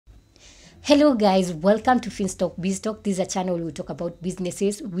Hello guys, welcome to Finstock BizTalk. This is a channel where we talk about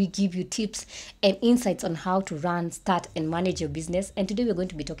businesses. We give you tips and insights on how to run, start and manage your business. And today we're going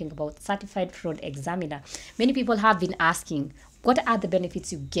to be talking about Certified Fraud Examiner. Many people have been asking, what are the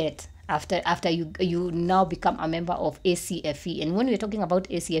benefits you get after you now become a member of ACFE? And when we're talking about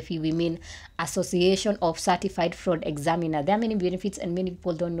ACFE, we mean Association of Certified Fraud Examiner. There are many benefits and many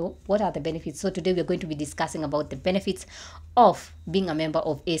people don't know what are the benefits. So today we're going to be discussing about the benefits of being a member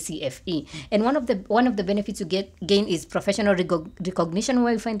of ACFE. And one of the benefits you gain is professional recognition,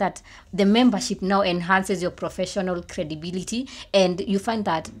 where you find that the membership now enhances your professional credibility, and you find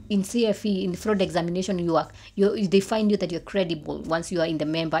that in CFE, in fraud examination, they find you that you're credible once you are in the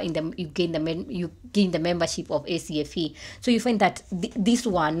member you gain the membership of ACFE. So you find that this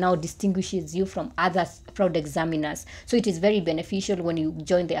one now distinguishes you from other fraud examiners. So it is very beneficial when you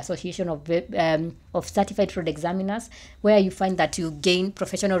join the Association of Certified Fraud Examiners, where you find that you gain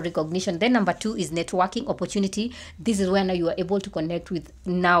professional recognition. Then number 2 is networking opportunity. This is where now you are able to connect with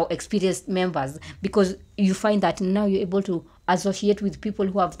now experienced members, because you find that now you're able to associate with people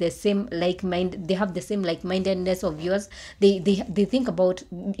who have the same they have the same like-mindedness of yours. They think about,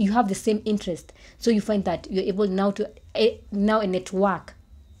 you have the same interest. So you find that you're able now to network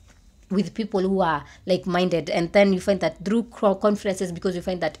with people who are like-minded. And then you find that through conferences, because you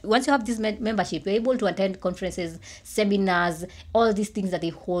find that once you have this membership, you're able to attend conferences, seminars, all these things that they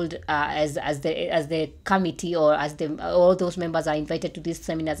hold as the committee, or as all those members are invited to these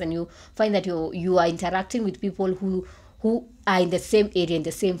seminars, and you find that you are interacting with people who are in the same area, in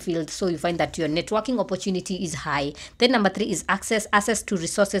the same field. So you find that your networking opportunity is high. Then number 3 is access to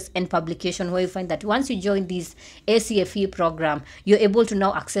resources and publication, where you find that once you join this ACFE program, you're able to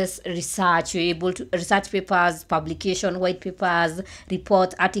now access research. You're able to research papers, publication, white papers,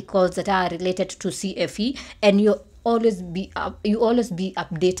 reports, articles that are related to CFE, and you always be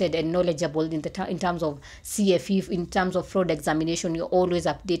updated and knowledgeable in terms of CFE, in terms of fraud examination. You're always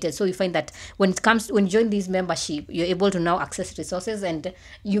updated. So you find that when you join this membership, you're able to now access resources, and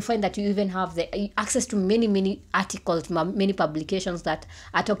you find that you even have the access to many articles, many publications that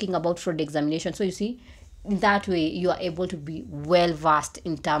are talking about fraud examination. So you see, in that way you are able to be well versed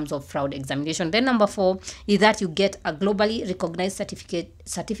in terms of fraud examination. Then number 4 is that you get a globally recognized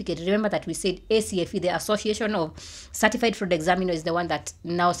certificate. Remember that we said ACFE, the Association of Certified Fraud Examiner, is the one that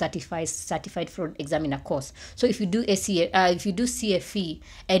now certifies certified fraud examiner course. So if you do CFE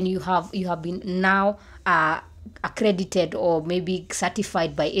and you have been now accredited or maybe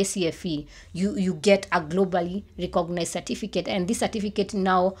certified by ACFE, you get a globally recognized certificate, and this certificate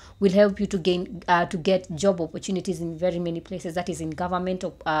now will help you to get job opportunities in very many places. That is in government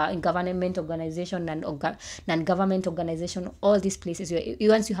organization and non-government organization. All these places,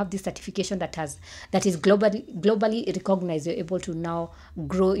 once you have this certification that is globally recognized, you're able to now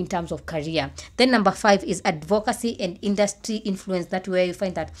grow in terms of career. Then number 5 is advocacy and industry influence. That where you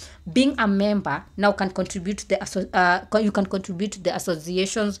find that being a member now can contribute to you can contribute to the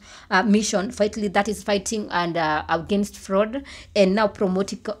association's mission, fighting and against fraud, and now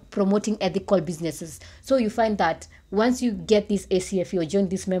promoting ethical businesses. So you find that once you get this ACFE or join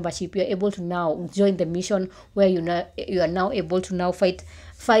this membership, you're able to now join the mission, where you are now able to now fight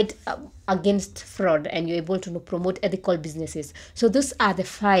against fraud, and you're able to promote ethical businesses. So those are the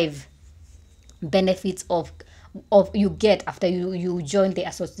 5 benefits of you get after you join the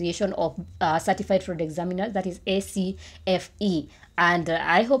Association of Certified Fraud Examiners, that is ACFE. And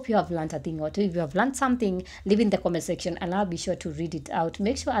I hope you have learned a thing or two. If you have learned something, leave in the comment section and I'll be sure to read it out.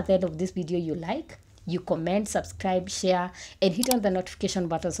 Make sure at the end of this video you comment, subscribe, share, and hit on the notification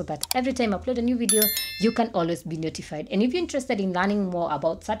button, so that every time I upload a new video, you can always be notified. And if you're interested in learning more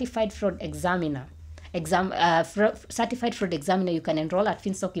about Certified Fraud Examiner, Certified Fraud Examiner, you can enroll at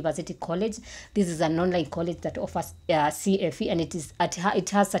Finstock University College. This is an online college that offers CFE, and it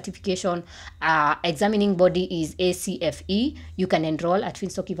has certification. Examining body is ACFE. You can enroll at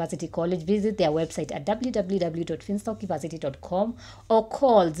Finstock University College. Visit their website at www.finstockuniversity.com, or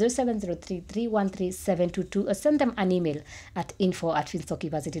call 0703 313 722, or send them an email at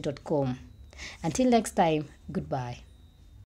info@finstockuniversity.com. Until next time, goodbye.